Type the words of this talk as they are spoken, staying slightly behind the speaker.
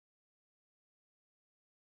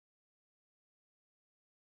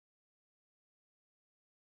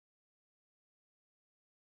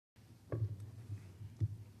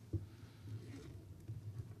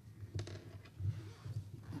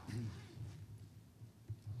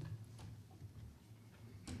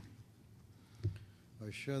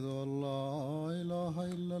أشهد أن لا إله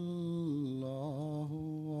إلا الله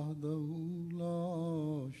وحده لا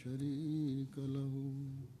شريك له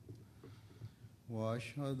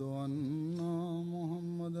وأشهد أن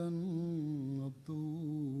محمدا عبده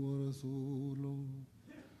ورسوله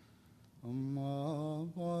أما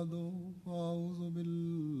بعد فأعوذ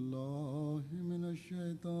بالله من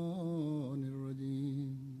الشيطان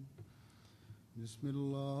الرجيم بسم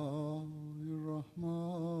الله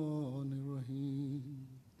الرحمن الرحيم.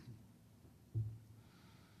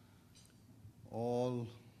 All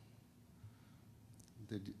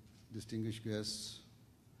the distinguished guests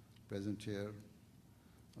present here,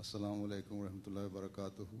 Assalamu alaikum wa rahmatullahi wa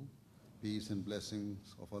barakatuhu. Peace and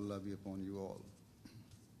blessings of Allah be upon you all.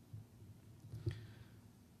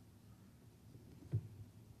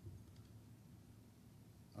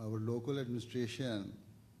 Our local administration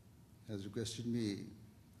has requested me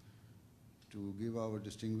to give our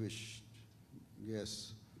distinguished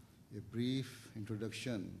guests a brief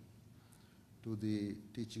introduction to the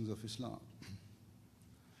teachings of Islam.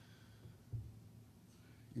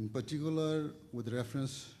 In particular, with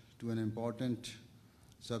reference to an important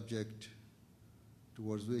subject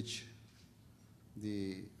towards which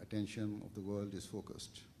the attention of the world is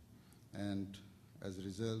focused, and as a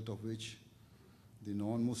result of which the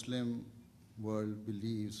non-Muslim world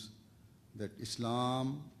believes that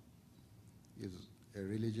Islam is a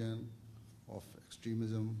religion of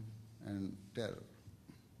extremism and terror.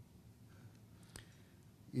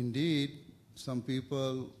 Indeed, some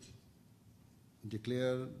people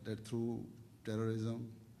declare that through terrorism,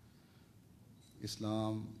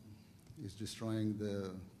 Islam is destroying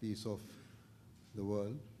the peace of the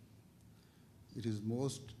world. It is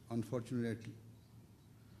most unfortunate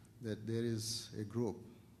that there is a group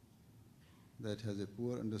that has a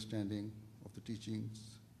poor understanding of the teachings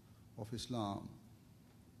of Islam,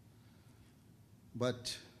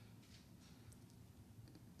 but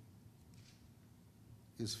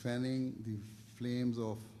is fanning the flames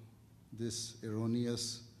of this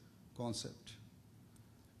erroneous concept.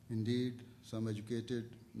 Indeed, some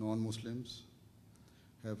educated non-Muslims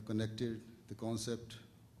have connected the concept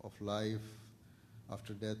of life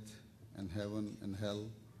after death and heaven and hell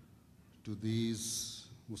to these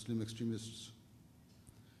Muslim extremists,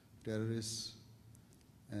 terrorists,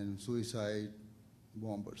 and suicide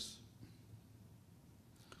bombers.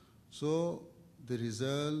 So the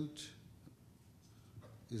result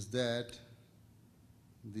is that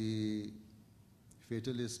the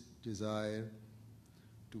fatalist desire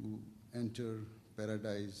to enter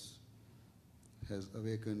paradise has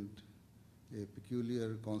awakened a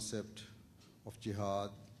peculiar concept of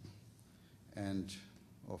jihad and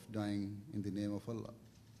of dying in the name of Allah,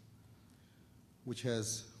 which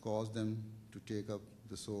has caused them to take up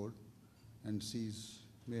the sword and seize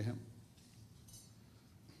mayhem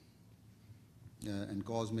and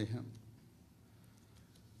cause mayhem.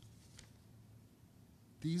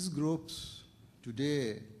 These groups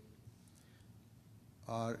today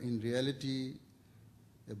are in reality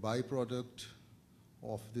a byproduct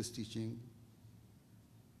of this teaching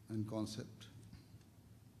and concept.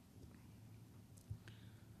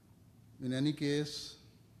 In any case,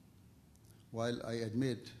 while I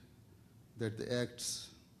admit that the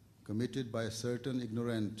acts committed by certain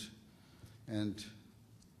ignorant and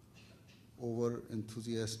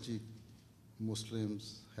over-enthusiastic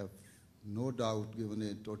Muslims have no doubt given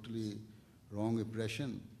a totally wrong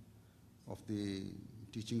impression of the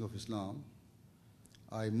teaching of Islam,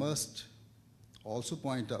 I must also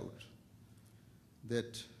point out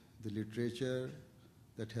that the literature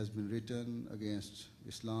that has been written against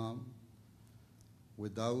Islam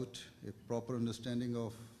without a proper understanding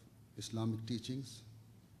of Islamic teachings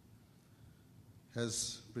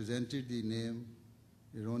has presented the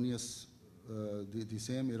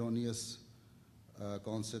same erroneous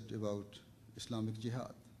concept about Islamic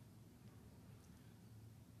Jihad.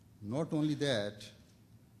 Not only that,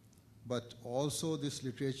 but also this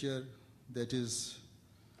literature that is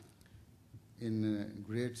in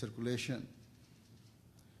great circulation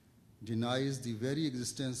denies the very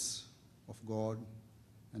existence of God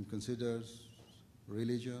and considers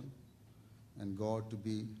religion and God to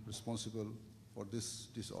be responsible for this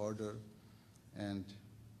disorder and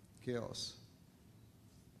chaos.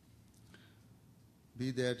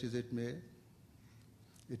 Be that as it may,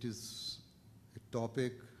 it is a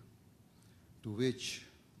topic to which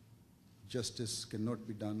justice cannot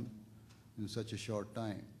be done in such a short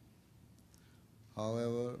time.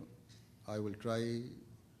 However, I will try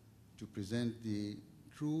to present the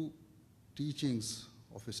true teachings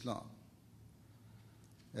of Islam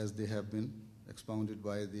as they have been expounded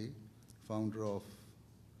by the founder of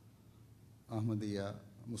Ahmadiyya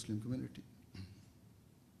Muslim community.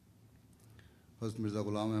 Hazrat Mirza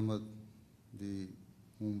Ghulam Ahmad,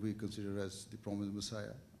 whom we consider as the promised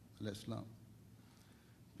Messiah, al-Islam,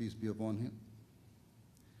 peace be upon him.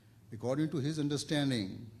 According to his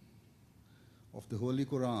understanding of the Holy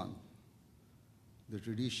Quran, the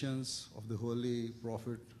traditions of the Holy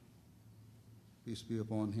Prophet, peace be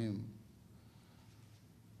upon him,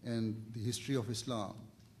 and the history of Islam,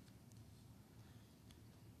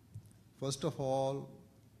 first of all,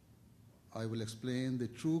 I will explain the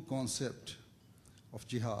true concept of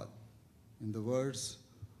jihad in the words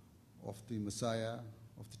of the Messiah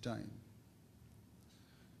of the time.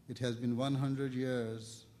 It has been 100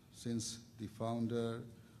 years since the founder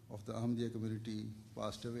of the Ahmadiyya community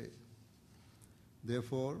passed away.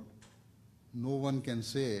 Therefore, no one can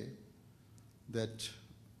say that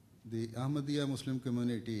the Ahmadiyya Muslim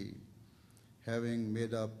community, having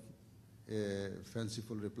made up a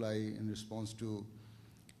fanciful reply in response to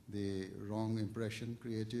the wrong impression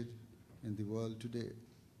created in the world today,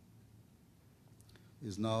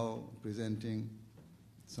 is now presenting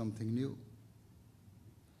something new.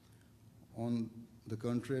 On the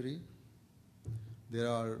contrary, there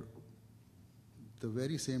are the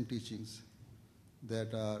very same teachings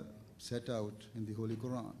that are set out in the Holy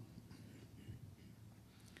Quran.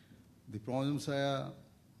 The Prophet Messiah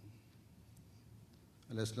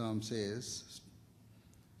al-Islam says,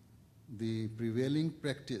 the prevailing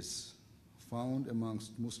practice found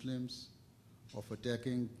amongst Muslims of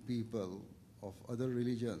attacking people of other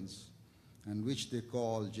religions, and which they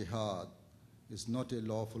call jihad, is not a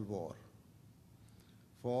lawful war,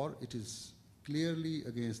 for it is clearly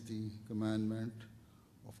against the commandment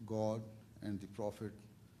of God and the Prophet,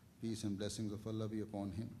 peace and blessings of Allah be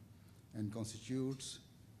upon him, and constitutes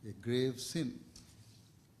a grave sin.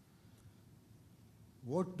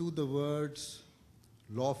 What do the words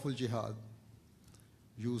lawful jihad,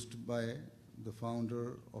 used by the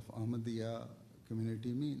founder of Ahmadiyya community,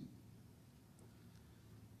 mean?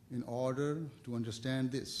 In order to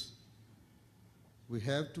understand this, we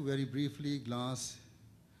have to very briefly glance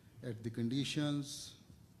at the conditions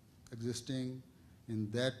existing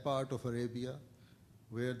in that part of Arabia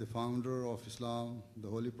where the founder of Islam, the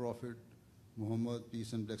Holy Prophet Muhammad,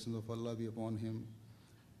 peace and blessings of Allah be upon him,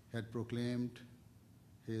 had proclaimed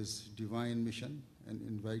his divine mission and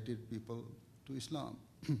invited people to Islam.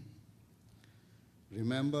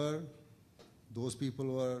 Remember, those people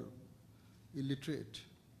were illiterate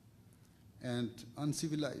and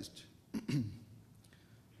uncivilized.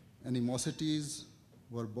 Animosities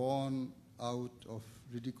were born out of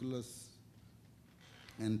ridiculous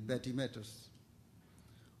and petty matters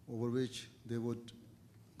over which they would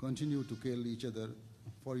continue to kill each other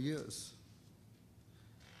for years.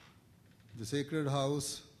 The sacred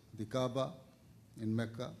house, the Kaaba in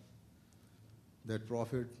Mecca, that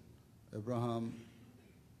Prophet Abraham,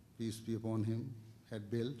 peace be upon him, had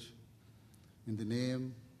built in the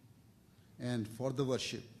name and for the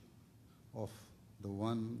worship of the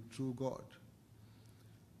one true God,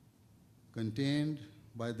 contained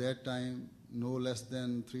by that time no less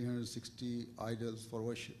than 360 idols for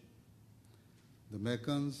worship. The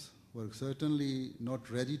Meccans were certainly not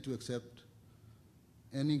ready to accept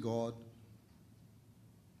any God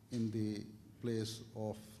in the place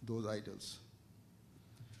of those idols.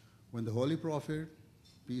 When the Holy Prophet,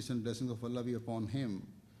 peace and blessings of Allah be upon him,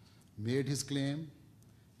 made his claim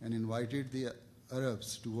and invited the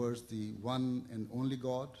Arabs towards the one and only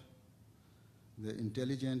God, the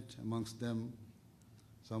intelligent amongst them,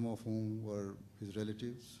 some of whom were his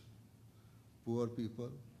relatives, poor people,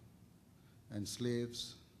 and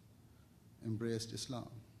slaves, embraced Islam.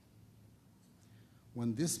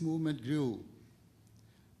 When this movement grew,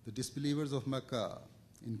 the disbelievers of Mecca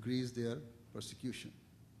increased their persecution.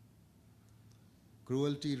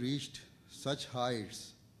 Cruelty reached such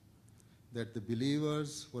heights that the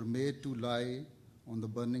believers were made to lie on the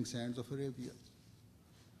burning sands of Arabia,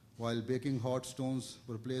 while baking hot stones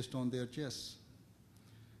were placed on their chests.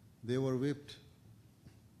 They were whipped.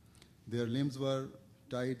 Their limbs were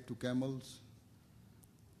tied to camels,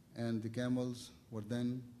 and the camels were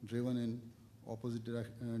then driven in opposite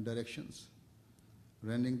directions,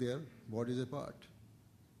 rending their bodies apart.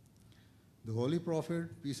 The Holy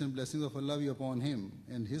Prophet, peace and blessings of Allah be upon him,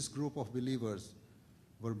 and his group of believers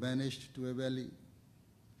were banished to a valley,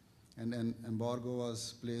 and an embargo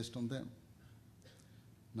was placed on them.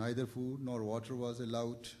 Neither food nor water was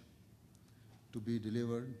allowed to be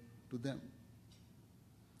delivered to them.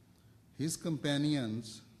 His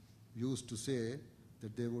companions used to say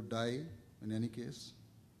that they would die in any case.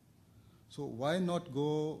 So why not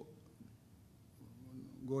go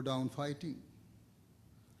down fighting?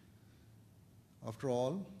 After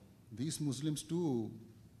all, these Muslims too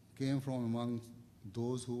came from among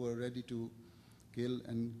those who were ready to kill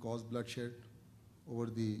and cause bloodshed over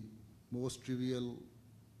the most trivial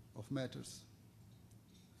of matters.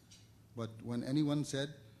 But when anyone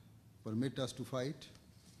said, "Permit us to fight,"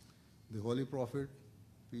 the Holy Prophet,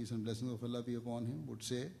 peace and blessings of Allah be upon him, would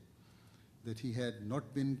say that he had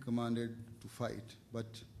not been commanded to fight, but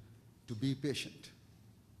to be patient.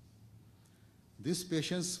 This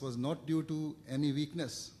patience was not due to any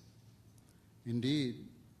weakness. Indeed,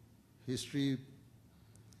 history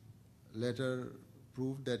later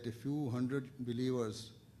proved that a few hundred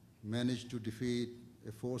believers managed to defeat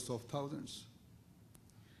a force of thousands.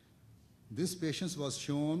 This patience was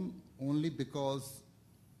shown only because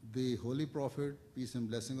the Holy Prophet, peace and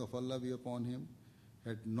blessing of Allah be upon him,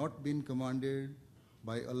 had not been commanded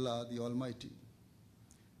by Allah the Almighty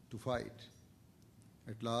to fight.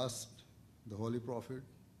 At last, the Holy Prophet,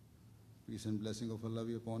 peace and blessing of Allah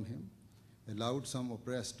be upon him, allowed some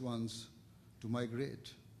oppressed ones to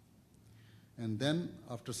migrate. And then,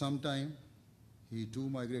 after some time, he too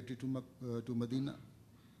migrated to Medina.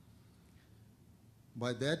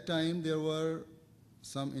 By that time, there were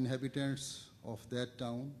some inhabitants of that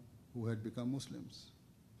town who had become Muslims.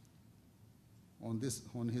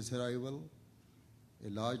 On his arrival, a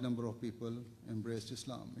large number of people embraced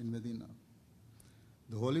Islam in Medina.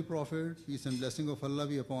 The Holy Prophet, peace and blessing of Allah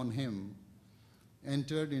be upon him,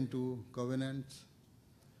 entered into covenants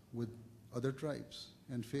with other tribes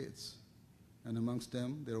and faiths, and amongst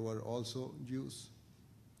them there were also Jews.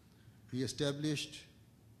 He established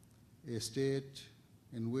a state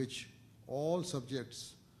in which all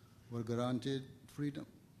subjects were granted freedom.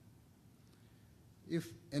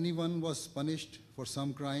 If anyone was punished for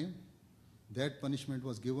some crime, that punishment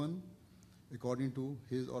was given according to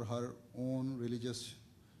his or her own religious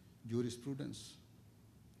jurisprudence.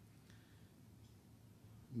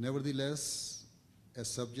 Nevertheless, as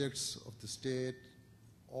subjects of the state,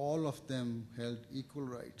 all of them held equal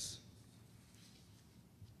rights.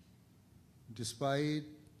 Despite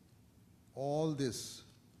all this,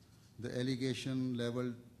 the allegation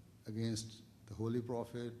leveled against the Holy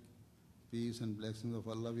Prophet, peace and blessings of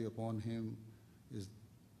Allah be upon him,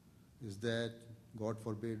 is that, God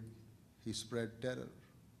forbid, he spread terror.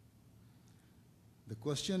 The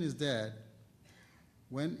question is that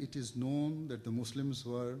when it is known that the Muslims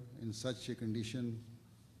were in such a condition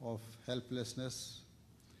of helplessness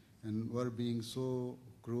and were being so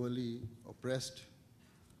cruelly oppressed,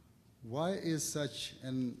 why is such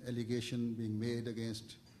an allegation being made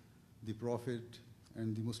against the Prophet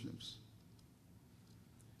and the Muslims?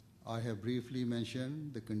 I have briefly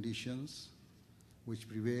mentioned the conditions which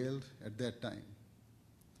prevailed at that time.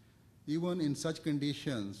 Even in such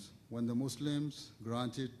conditions, when the Muslims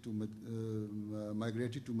migrated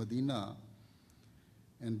to Medina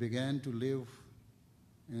and began to live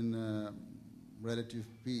in relative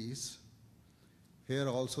peace, here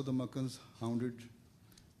also the Meccans hounded,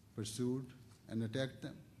 pursued, and attacked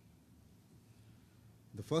them.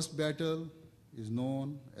 The first battle is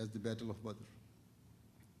known as the Battle of Badr.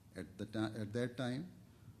 At that time,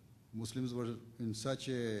 Muslims were in such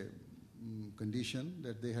a condition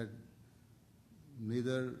that they had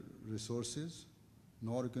neither resources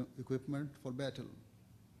nor equipment for battle,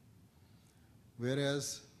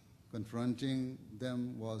 whereas confronting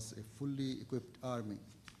them was a fully equipped army.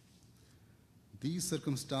 These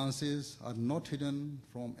circumstances are not hidden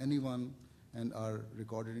from anyone and are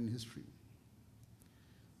recorded in history.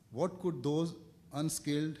 What could those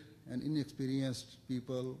unskilled and inexperienced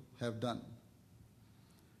people have done?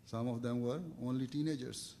 Some of them were only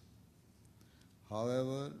teenagers.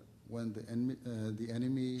 However, when the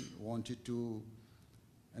enemy wanted to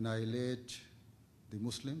annihilate the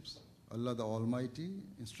Muslims, Allah the Almighty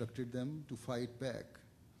instructed them to fight back.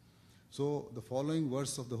 So the following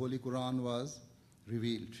verse of the Holy Quran was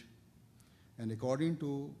revealed. And according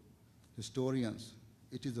to historians,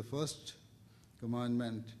 it is the first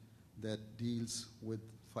commandment that deals with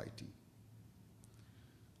fighting.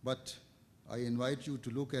 But I invite you to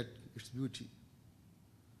look at its beauty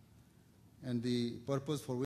and the purpose for which